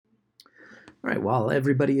All right, while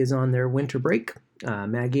everybody is on their winter break,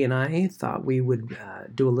 Maggie and I thought we would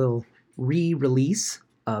do a little re-release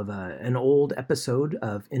of an old episode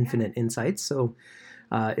of Infinite Insights. So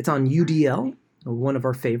it's on UDL, one of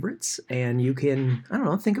our favorites, and you can, I don't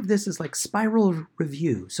know, think of this as like spiral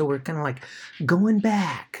review. So we're kind of like going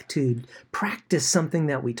back to practice something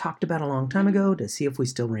that we talked about a long time ago to see if we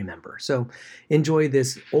still remember. So enjoy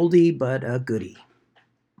this oldie but a goodie.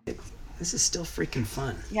 This is still freaking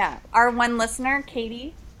fun. Yeah. Our one listener,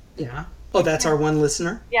 Katie. Yeah. Oh, that's our one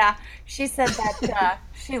listener? Yeah. She said that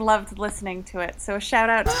she loved listening to it. So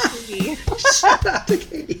shout out to Katie. Shout out to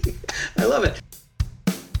Katie. I love it.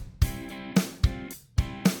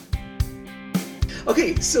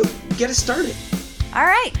 Okay, so get us started. All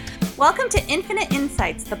right. Welcome to Infinite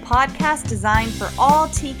Insights, the podcast designed for all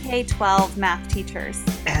TK-12 math teachers.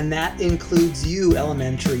 And that includes you,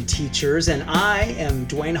 elementary teachers. And I am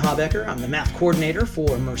Dwayne Habecker. I'm the math coordinator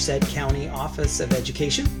for Merced County Office of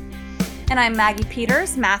Education. And I'm Maggie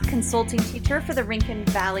Peters, math consulting teacher for the Rincon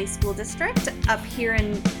Valley School District up here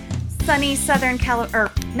in sunny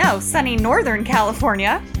sunny Northern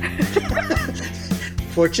California.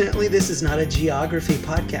 Fortunately, this is not a geography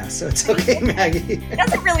podcast, so it's okay, Maggie. It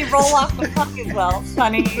doesn't really roll off the tongue as well.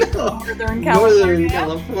 Sunny Northern California. Northern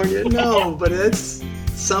California, no, but it's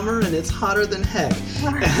summer and it's hotter than heck.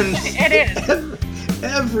 And it is.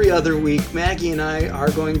 Every other week, Maggie and I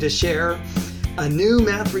are going to share a new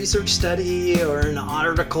math research study or an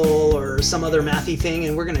article or some other mathy thing,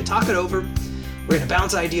 and we're going to talk it over. We're going to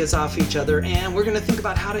bounce ideas off each other, and we're going to think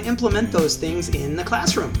about how to implement those things in the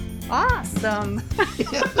classroom. Awesome.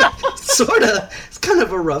 Yeah, sort of. It's kind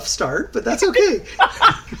of a rough start, but that's okay.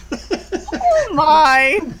 Oh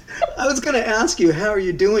my. I was going to ask you, how are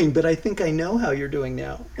you doing? But I think I know how you're doing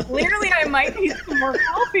now. Clearly, I might need some more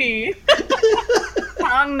coffee.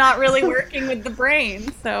 Tongue not really working with the brain,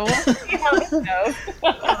 so we'll see how this goes.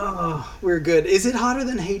 Oh, we're good. Is it hotter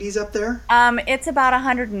than Hades up there? It's about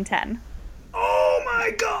 110. Oh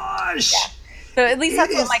my gosh. Yeah. So at least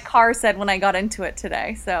that's what my car said when I got into it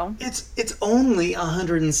today. So it's only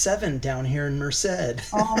 107 down here in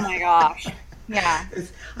Merced. Oh my gosh. Yeah.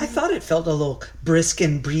 I thought it felt a little brisk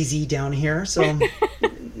and breezy down here, so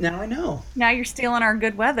now I know. Now you're stealing our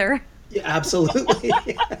good weather. Yeah, absolutely.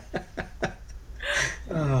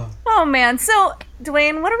 Oh man. So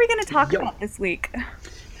Dwayne, what are we going to talk about this week?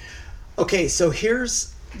 Okay, so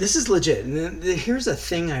this is legit. And here's a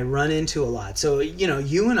thing I run into a lot. So,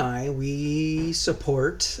 you and I, we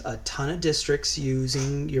support a ton of districts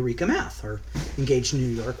using Eureka Math or Engage New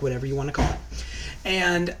York, whatever you want to call it.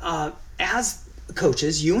 And as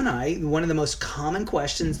coaches, you and I, one of the most common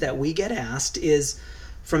questions that we get asked is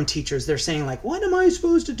from teachers. They're saying like, what am I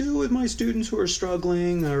supposed to do with my students who are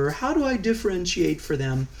struggling? Or how do I differentiate for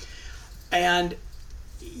them? And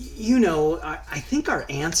I think our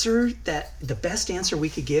answer, that the best answer we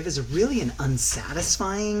could give is really an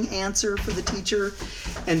unsatisfying answer for the teacher.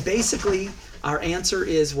 And basically, our answer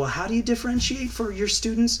is, well, how do you differentiate for your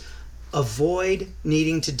students? Avoid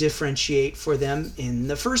needing to differentiate for them in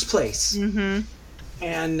the first place. Mm-hmm.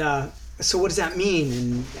 And so what does that mean?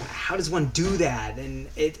 And how does one do that? And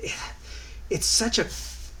it's such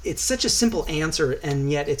a simple answer, and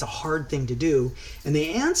yet it's a hard thing to do. And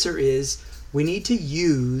the answer is, we need to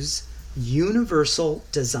use Universal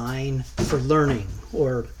Design for Learning,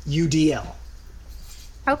 or UDL.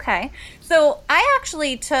 Okay. So I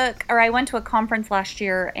went to a conference last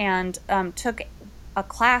year and took a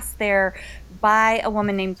class there by a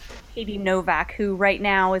woman named Katie Novak, who right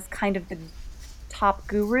now is kind of the top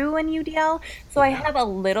guru in UDL. So I have a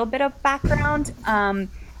little bit of background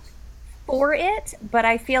for it, but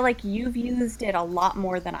I feel like you've used it a lot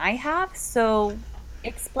more than I have. So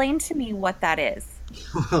explain to me what that is.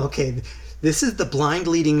 Okay, this is the blind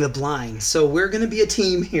leading the blind. So we're going to be a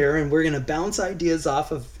team here, and we're going to bounce ideas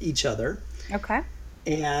off of each other. Okay.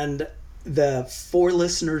 And the 4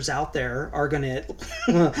 listeners out there are going to,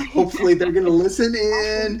 hopefully they're going to listen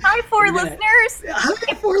in. Hi, 4 listeners.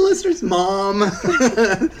 Hi, 4 listeners. Mom.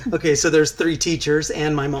 Okay, so there's 3 teachers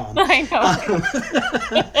and my mom. I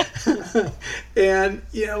know. And,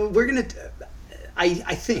 we're going to...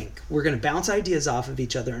 I think we're going to bounce ideas off of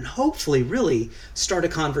each other and hopefully really start a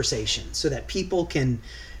conversation so that people can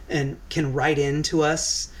write in to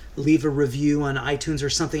us, leave a review on iTunes or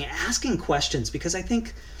something, asking questions, because I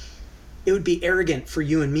think it would be arrogant for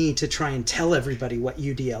you and me to try and tell everybody what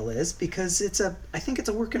UDL is, because I think it's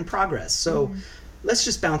a work in progress. So let's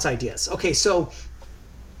just bounce ideas. Okay, so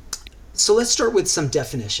let's start with some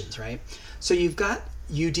definitions, right? So you've got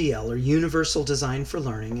UDL, or Universal Design for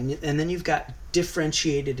Learning, and then you've got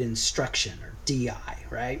differentiated instruction, or DI,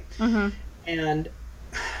 right? Mm-hmm. And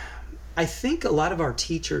I think a lot of our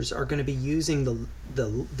teachers are going to be using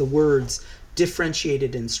the words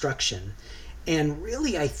differentiated instruction. And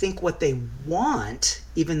really, I think what they want,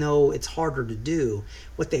 even though it's harder to do,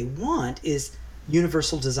 what they want is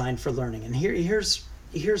universal design for learning. And here's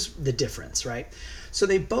the difference, right? So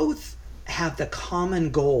they both have the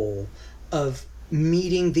common goal of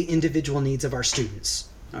meeting the individual needs of our students,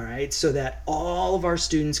 all right, so that all of our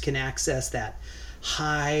students can access that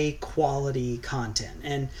high quality content.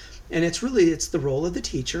 And it's the role of the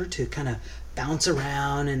teacher to kind of bounce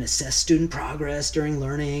around and assess student progress during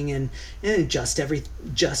learning, and adjust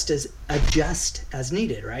as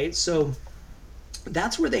needed, right? So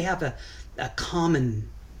that's where they have a common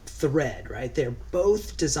thread, right? They're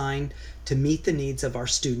both designed to meet the needs of our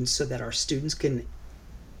students so that our students can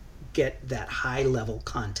get that high level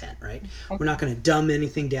content, right? We're not going to dumb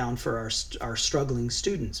anything down for our struggling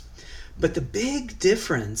students. But the big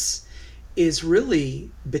difference is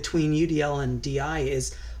really between UDL and DI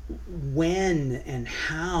is when and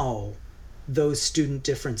how those student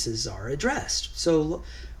differences are addressed. So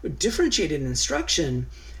differentiated instruction,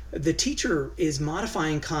 the teacher is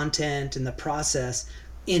modifying content and the process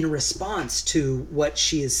in response to what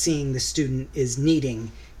she is seeing the student is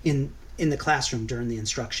needing in the classroom during the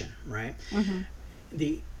instruction, right?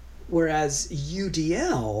 Mm-hmm. Whereas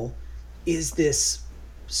UDL is this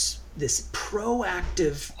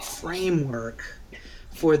proactive framework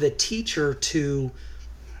for the teacher to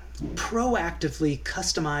proactively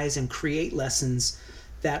customize and create lessons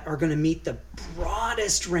that are going to meet the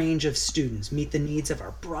broadest range of students, meet the needs of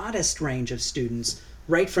our broadest range of students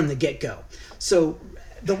right from the get-go. So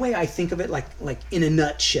the way I think of it, like in a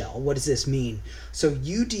nutshell, what does this mean? So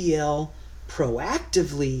UDL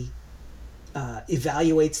proactively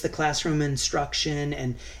evaluates the classroom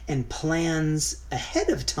instruction and plans ahead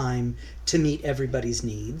of time to meet everybody's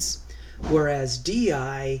needs, whereas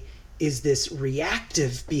DI is this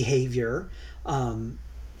reactive behavior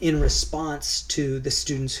in response to the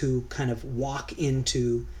students who kind of walk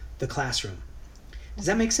into the classroom. Does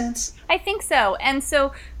that make sense? I think so. And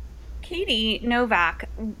so Katie Novak,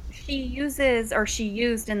 she used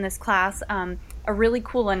in this class a really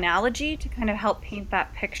cool analogy to kind of help paint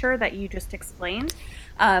that picture that you just explained.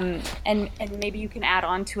 And maybe you can add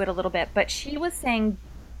on to it a little bit. But she was saying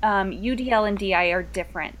UDL and DI are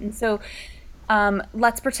different. And so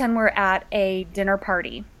let's pretend we're at a dinner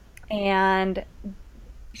party and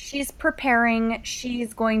she's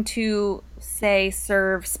going to, say,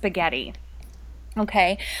 serve spaghetti.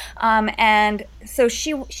 Okay. And so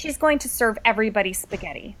she's going to serve everybody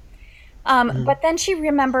spaghetti. But then she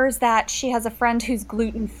remembers that she has a friend who's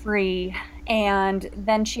gluten-free, and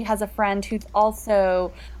then she has a friend who's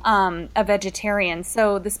also a vegetarian.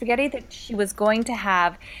 So the spaghetti that she was going to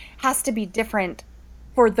have has to be different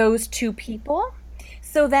for those two people.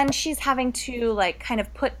 So then she's having to kind of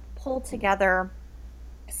pull together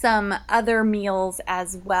some other meals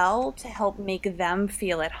as well to help make them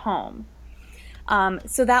feel at home.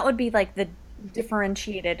 So that would be like the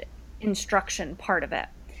differentiated instruction part of it.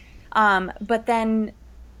 But then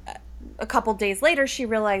a couple days later, she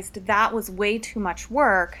realized that was way too much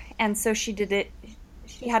work. And so she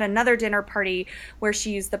had another dinner party where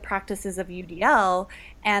she used the practices of UDL.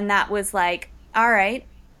 And that was like, all right,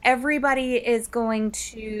 everybody is going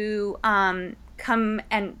to come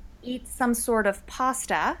and eat some sort of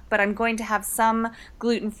pasta, but I'm going to have some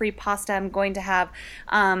gluten-free pasta. I'm going to have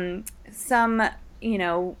some,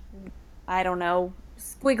 I don't know,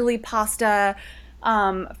 squiggly pasta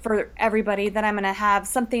for everybody. Then I'm going to have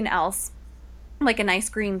something else, like a nice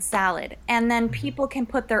green salad. And then people can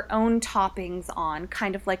put their own toppings on,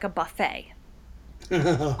 kind of like a buffet.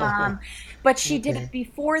 But she did it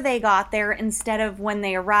before they got there instead of when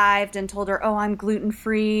they arrived and told her, oh, I'm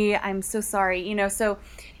gluten-free. I'm so sorry. So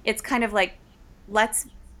it's kind of like, let's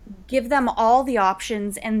give them all the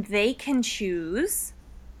options and they can choose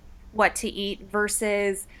what to eat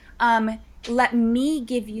versus let me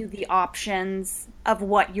give you the options of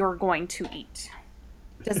what you're going to eat.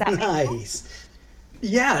 Does that make sense? Nice.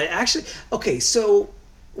 Yeah, actually, okay, so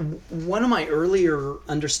one of my earlier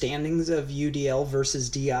understandings of UDL versus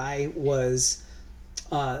DI was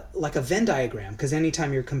like a Venn diagram, because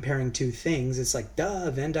anytime you're comparing two things, it's like, duh,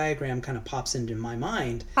 Venn diagram kind of pops into my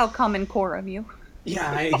mind. How Common Core of you.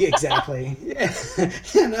 Yeah, exactly.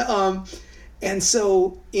 And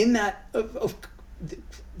so in that,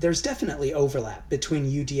 there's definitely overlap between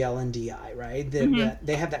UDL and DI, right? That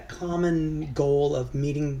they have that common goal of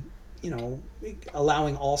meeting,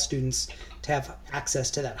 allowing all students to have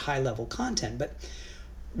access to that high level content. But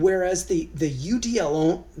whereas the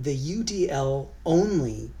UDL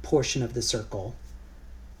only portion of the circle,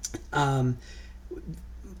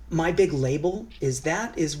 my big label is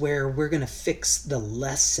where we're going to fix the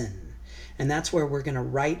lesson. And that's where we're going to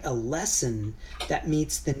write a lesson that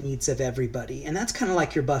meets the needs of everybody. And that's kind of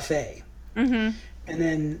like your buffet. Mm-hmm. And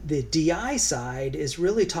then the DI side is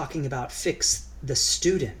really talking about fix the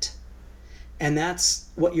student. And that's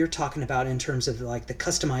what you're talking about in terms of like the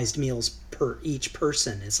customized meals per each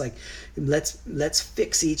person. It's like let's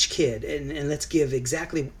fix each kid, and let's give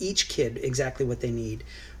each kid exactly what they need.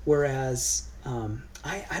 Whereas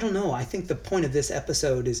I don't know. I think the point of this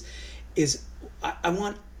episode is I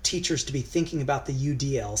want teachers to be thinking about the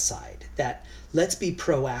UDL side. That let's be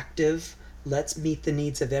proactive. Let's meet the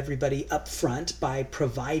needs of everybody up front by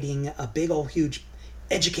providing a big old huge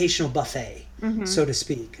educational buffet, so to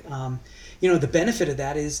speak. The benefit of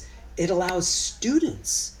that is it allows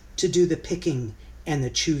students to do the picking and the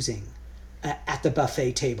choosing at the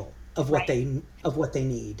buffet table of what they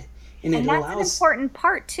need, and it that's allows an important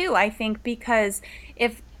part too, I think, because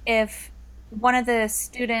if one of the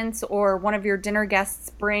students or one of your dinner guests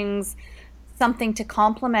brings something to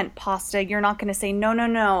complement pasta, you're not going to say, no, no,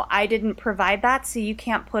 no, I didn't provide that, so you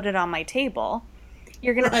can't put it on my table.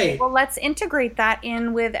 You're going to say, well, let's integrate that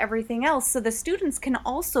in with everything else so the students can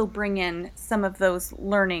also bring in some of those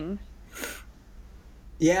learning.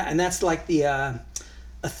 Yeah, and that's like the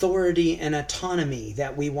authority and autonomy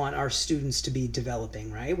that we want our students to be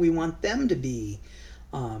developing, right? We want them to be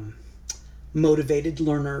motivated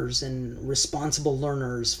learners and responsible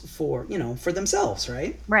learners for themselves,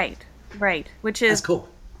 right? Right. Which is That's cool.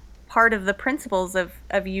 part of the principles of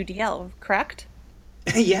UDL, correct?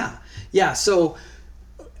 Yeah. So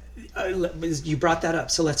you brought that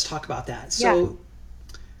up, so let's talk about that. So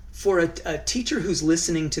for a teacher who's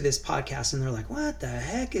listening to this podcast and they're like, what the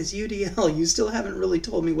heck is UDL? You still haven't really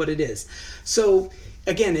told me what it is. So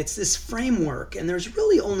again, it's this framework, and there's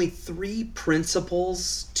really only 3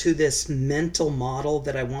 principles to this mental model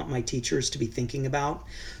that I want my teachers to be thinking about.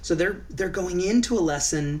 So they're going into a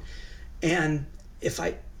lesson, and if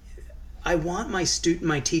I want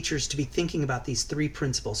my teachers to be thinking about these 3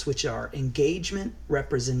 principles, which are engagement,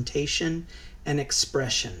 representation, and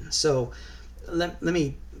expression. So let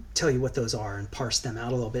me tell you what those are and parse them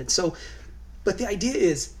out a little bit. But the idea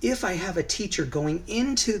is, if I have a teacher going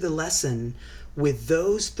into the lesson with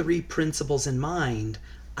those 3 principles in mind,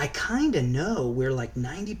 I kind of know we're like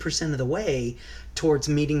 90% of the way towards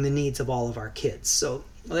meeting the needs of all of our kids. So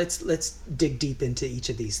let's dig deep into each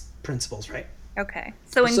of these principles, right? Okay.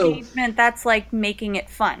 So engagement, that's like making it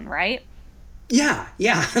fun, right? Yeah.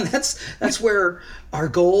 That's where our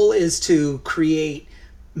goal is to create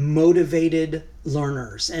motivated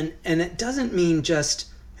learners. And it doesn't mean just,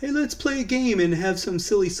 hey, let's play a game and have some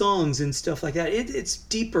silly songs and stuff like that. It's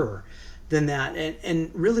deeper than that. And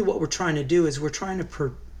really what we're trying to do is we're trying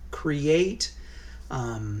to create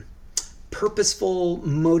purposeful,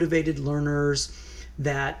 motivated learners,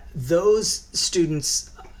 that those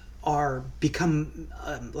students become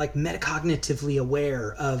like metacognitively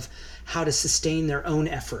aware of how to sustain their own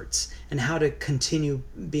efforts and how to continue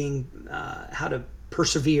being, how to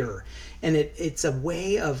persevere. And it's a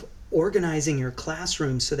way of organizing your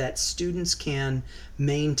classroom so that students can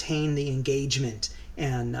maintain the engagement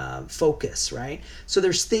and focus, right? So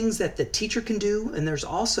there's things that the teacher can do, and there's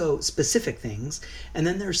also specific things, and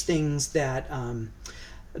then there's things that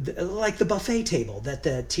like the buffet table that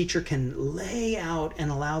the teacher can lay out and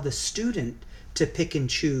allow the student to pick and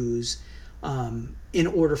choose in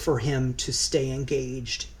order for him to stay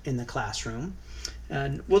engaged in the classroom.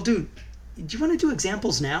 And do you want to do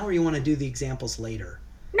examples now, or you want to do the examples later?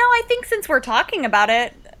 No, I think since we're talking about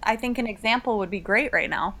it, I think an example would be great right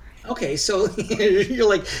now. Okay, so you're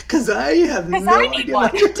like, because I have no idea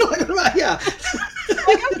what you're talking about. Yeah.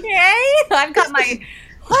 Like, okay, I've got my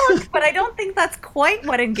hook, but I don't think that's quite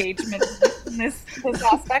what engagement is in this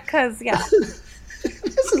aspect, because,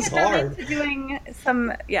 this is hard. Doing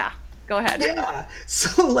some, go ahead. Yeah,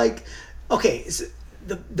 so like, okay, so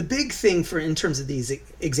the big thing in terms of these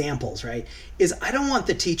examples, right, is I don't want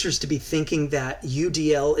the teachers to be thinking that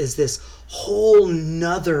UDL is this whole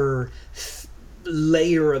nother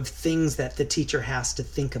layer of things that the teacher has to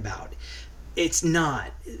think about. It's not.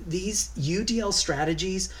 These UDL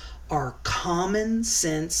strategies are common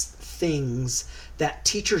sense things that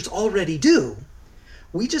teachers already do.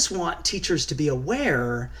 We just want teachers to be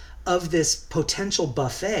aware of this potential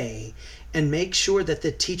buffet and make sure that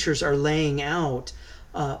the teachers are laying out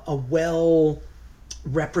a well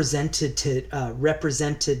represented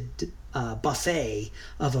buffet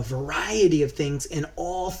of a variety of things in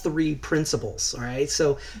all three principles. All right,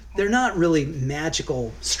 so they're not really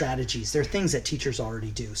magical strategies, they're things that teachers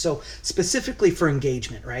already do. So specifically for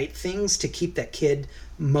engagement, right, things to keep that kid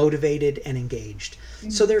motivated and engaged.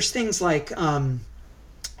 So there's things like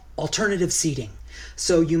alternative seating.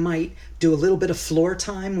 So you might do a little bit of floor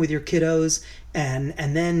time with your kiddos, and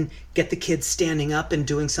then get the kids standing up and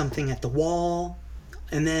doing something at the wall,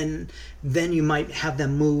 and then you might have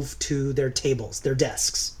them move to their tables, their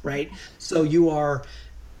desks, right? So you are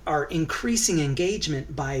increasing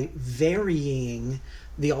engagement by varying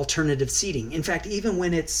the alternative seating. In fact, even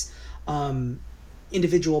when it's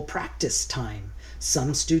individual practice time,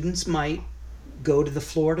 some students might go to the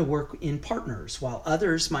floor to work in partners, while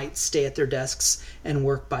others might stay at their desks and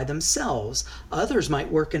work by themselves. Others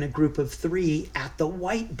might work in a group of 3 at the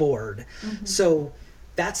whiteboard. So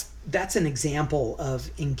that's an example of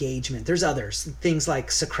engagement. There's others, things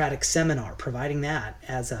like Socratic seminar, providing that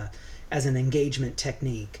as an engagement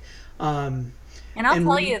technique. And I'll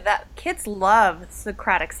tell you that kids love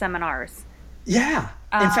Socratic seminars. Yeah.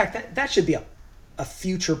 In fact, that should be a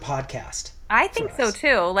future podcast. I think so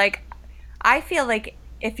too. Like, I feel like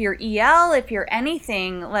if you're EL, if you're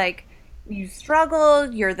anything, like you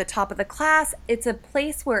struggle, you're the top of the class, it's a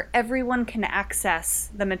place where everyone can access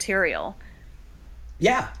the material.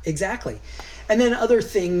 Yeah, exactly. And then other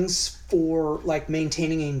things for like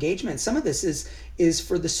maintaining engagement. Some of this is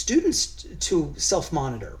for the students to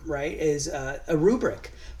self-monitor, right? Is a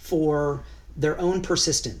rubric for their own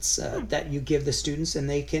persistence that you give the students, and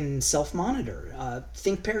they can self-monitor.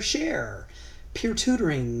 Think, pair, share, peer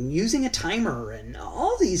tutoring, using a timer, and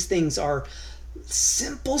all these things are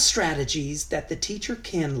simple strategies that the teacher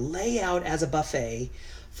can lay out as a buffet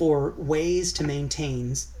for ways to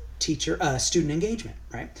maintain student engagement,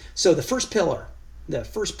 right? So the first pillar, the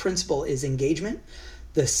first principle is engagement.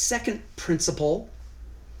 The second principle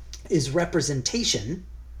is representation.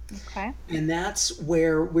 Okay. And that's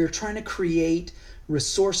where we're trying to create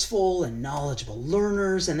resourceful and knowledgeable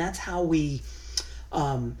learners, and that's how we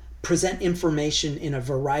present information in a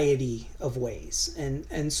variety of ways.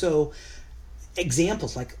 And so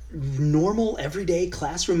examples, like normal everyday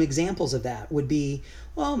classroom examples of that would be,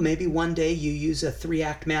 well, maybe one day you use a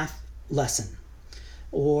 3-act math lesson,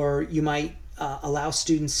 or you might allow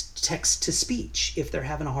students text to speech if they're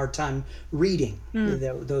having a hard time reading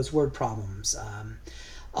those word problems.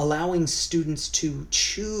 Allowing students to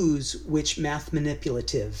choose which math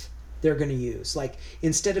manipulative they're going to use. Like,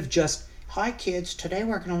 instead of just, hi kids, today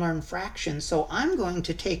we're going to learn fractions, so I'm going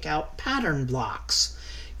to take out pattern blocks.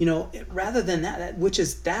 Rather than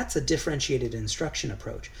that's a differentiated instruction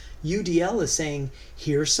approach. UDL is saying,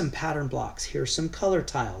 here's some pattern blocks, here's some color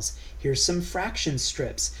tiles, here's some fraction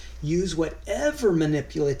strips. Use whatever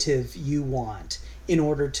manipulative you want in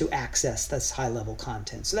order to access this high-level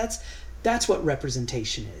content. So that's what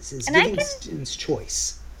representation is giving students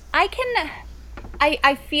choice.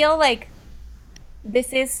 I feel like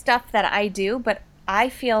this is stuff that I do, but I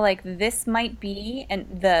feel like this might be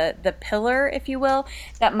the pillar, if you will,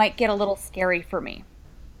 that might get a little scary for me.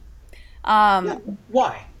 Yeah.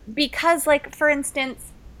 Why? Because, like, for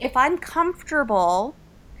instance, if I'm comfortable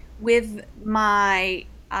with my,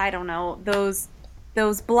 I don't know,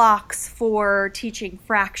 those blocks for teaching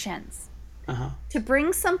fractions, to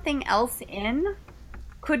bring something else in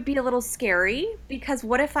could be a little scary, because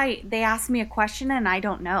what if they ask me a question and I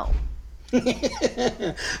don't know?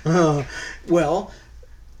 Well,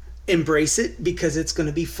 embrace it, because it's going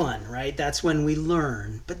to be fun, right? That's when we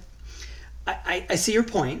learn. But I see your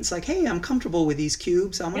point. It's like, hey, I'm comfortable with these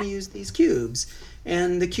cubes. I'm going to use these cubes.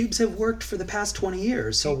 And the cubes have worked for the past 20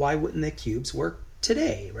 years, so why wouldn't the cubes work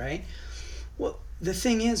today, right? Well, the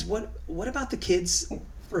thing is, what about the kids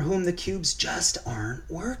for whom the cubes just aren't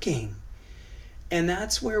working? And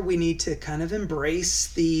that's where we need to kind of embrace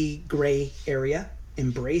the gray area,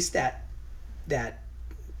 embrace that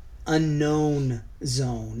unknown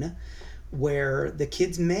zone where the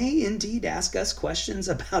kids may indeed ask us questions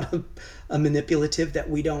about a manipulative that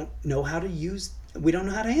we don't know how to use, we don't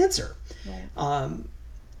know how to answer. Right.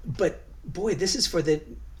 But boy, this is for the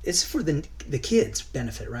kids'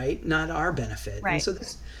 benefit, right? Not our benefit. Right. And so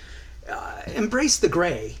this embrace the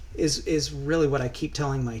gray is really what I keep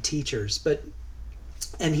telling my teachers.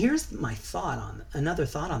 And here's my another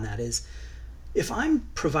thought on that is, if I'm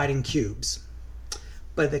providing cubes,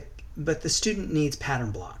 but the student needs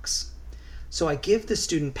pattern blocks, so I give the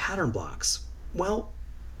student pattern blocks. Well,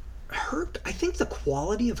 I think the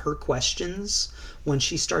quality of her questions when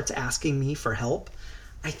she starts asking me for help,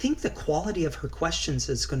 I think the quality of her questions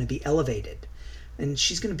is going to be elevated. and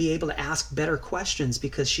she's going to be able to ask better questions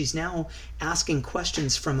because she's now asking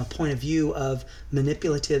questions from a point of view of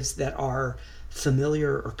manipulatives that are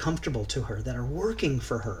familiar or comfortable to her, that are working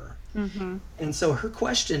for her. And so her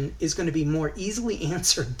question is going to be more easily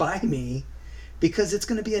answered by me because it's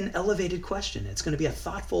going to be an elevated question. It's going to be a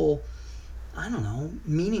thoughtful, I don't know,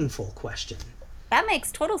 meaningful question. That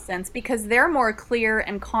makes total sense because they're more clear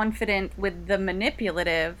and confident with the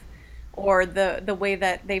manipulative or the way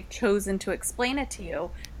that they've chosen to explain it to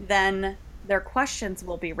you, then their questions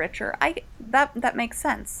will be richer. That makes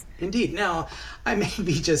sense. Indeed. Now, I may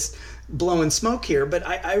be just blowing smoke here, but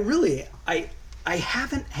I really I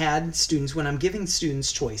haven't had students, when I'm giving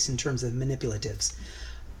students choice in terms of manipulatives,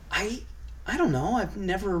 I don't know, I've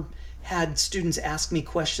never had students ask me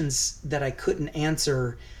questions that I couldn't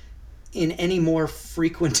answer in any more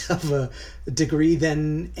frequent of a degree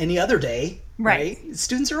than any other day, right?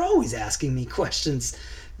 Students are always asking me questions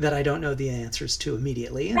that I don't know the answers to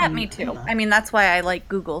immediately. That me too. I mean, that's why I like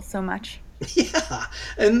Google so much. Yeah.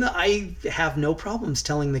 And I have no problems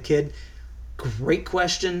telling the kid, great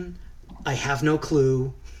question. I have no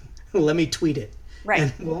clue. Let me tweet it. Right.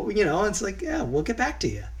 And well, you know, it's like, yeah, we'll get back to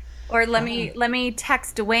you. Or let me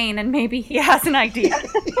text Dwayne and maybe he has an idea.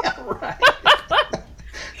 Yeah, right.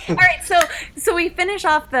 All right, so we finish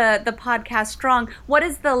off the podcast strong. What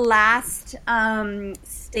is the last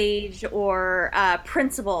stage or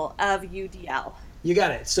principle of UDL? You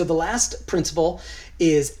got it. So the last principle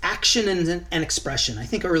is action and expression. I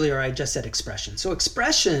think earlier I just said expression. So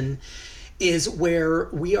expression is where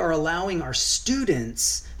we are allowing our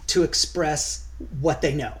students to express what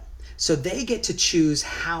they know. So they get to choose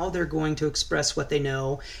how they're going to express what they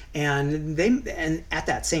know, and at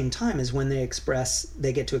that same time is when they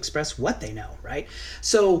get to express what they know, right?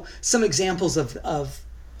 So some examples of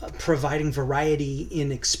providing variety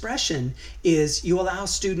in expression is you allow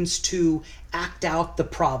students to act out the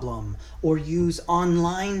problem or use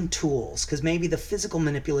online tools, because maybe the physical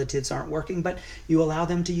manipulatives aren't working, but you allow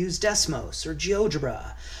them to use Desmos or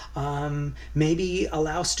GeoGebra. Maybe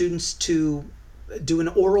allow students to do an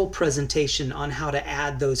oral presentation on how to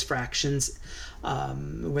add those fractions,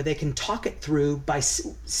 where they can talk it through by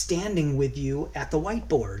standing with you at the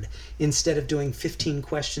whiteboard. Instead of doing 15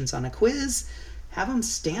 questions on a quiz, have them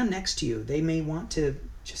stand next to you. They may want to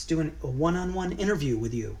just do a one-on-one interview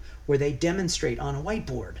with you where they demonstrate on a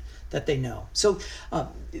whiteboard that they know. So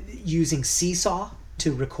using Seesaw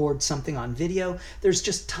to record something on video, there's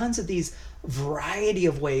just tons of these variety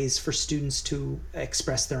of ways for students to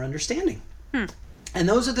express their understanding. And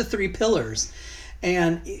those are the three pillars.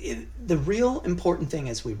 And the real important thing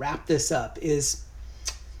as we wrap this up is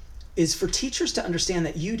for teachers to understand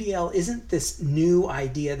that UDL isn't this new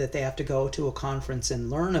idea that they have to go to a conference and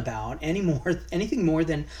learn about anything more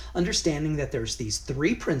than understanding that there's these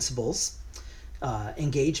three principles,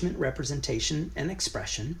 engagement, representation, and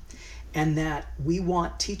expression, and that we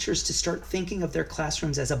want teachers to start thinking of their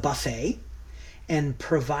classrooms as a buffet and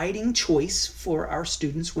providing choice for our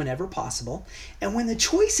students whenever possible. And when the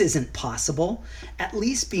choice isn't possible, at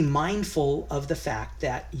least be mindful of the fact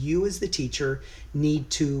that you as the teacher need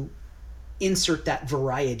to insert that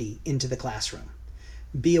variety into the classroom.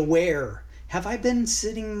 Be aware. Have I had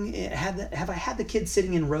the kids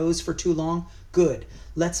sitting in rows for too long? Good.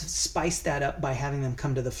 Let's spice that up by having them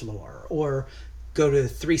come to the floor or go to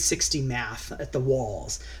 360 math at the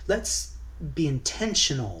walls. Let's be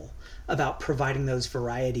intentional about providing those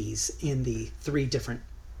varieties in the three different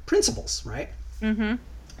principles, right? Mm-hmm.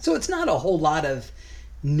 So it's not a whole lot of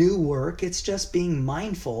new work. It's just being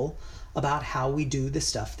mindful about how we do the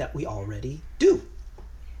stuff that we already do.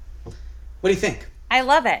 What do you think? I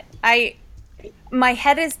love it. My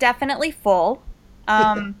head is definitely full.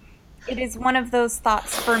 It is one of those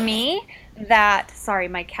thoughts for me that, sorry,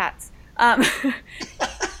 my cats.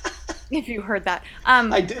 If you heard that.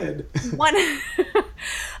 I did.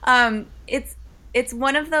 It's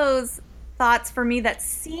one of those thoughts for me that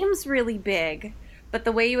seems really big, but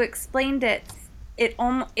the way you explained it,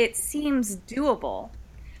 it seems doable.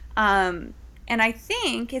 And I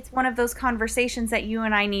think it's one of those conversations that you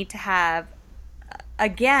and I need to have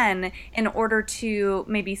again in order to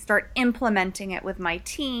maybe start implementing it with my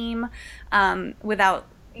team, without,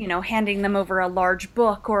 handing them over a large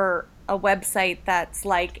book or a website that's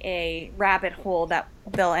like a rabbit hole that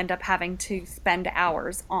they'll end up having to spend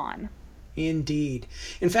hours on. Indeed.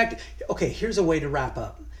 In fact, okay, here's a way to wrap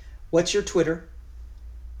up. What's your Twitter?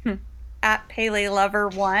 At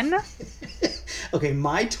PeleLover1. Okay,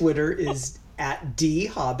 my Twitter is at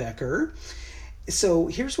dHabecker. So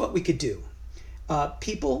here's what we could do.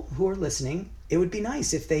 People who are listening, it would be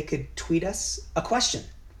nice if they could tweet us a question.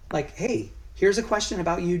 Like, hey, here's a question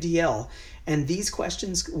about UDL. And these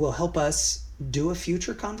questions will help us do a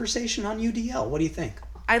future conversation on UDL. What do you think?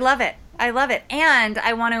 I love it. I love it. And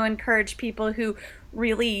I want to encourage people who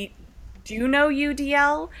really do know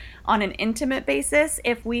UDL on an intimate basis.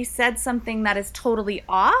 If we said something that is totally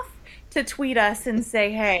off, to tweet us and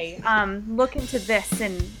say, hey, look into this,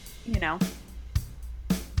 and, you know.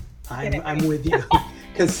 I'm with you,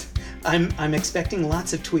 because I'm expecting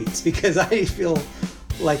lots of tweets, because I feel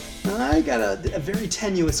like I got a very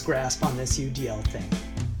tenuous grasp on this UDL thing.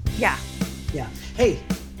 Yeah. Yeah. Hey,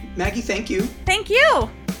 Maggie, thank you. Thank you.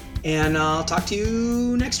 And I'll talk to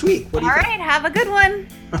you next week. What do you think? All right. Have a good one.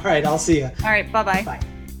 All right. I'll see you. All right. Bye-bye. Bye.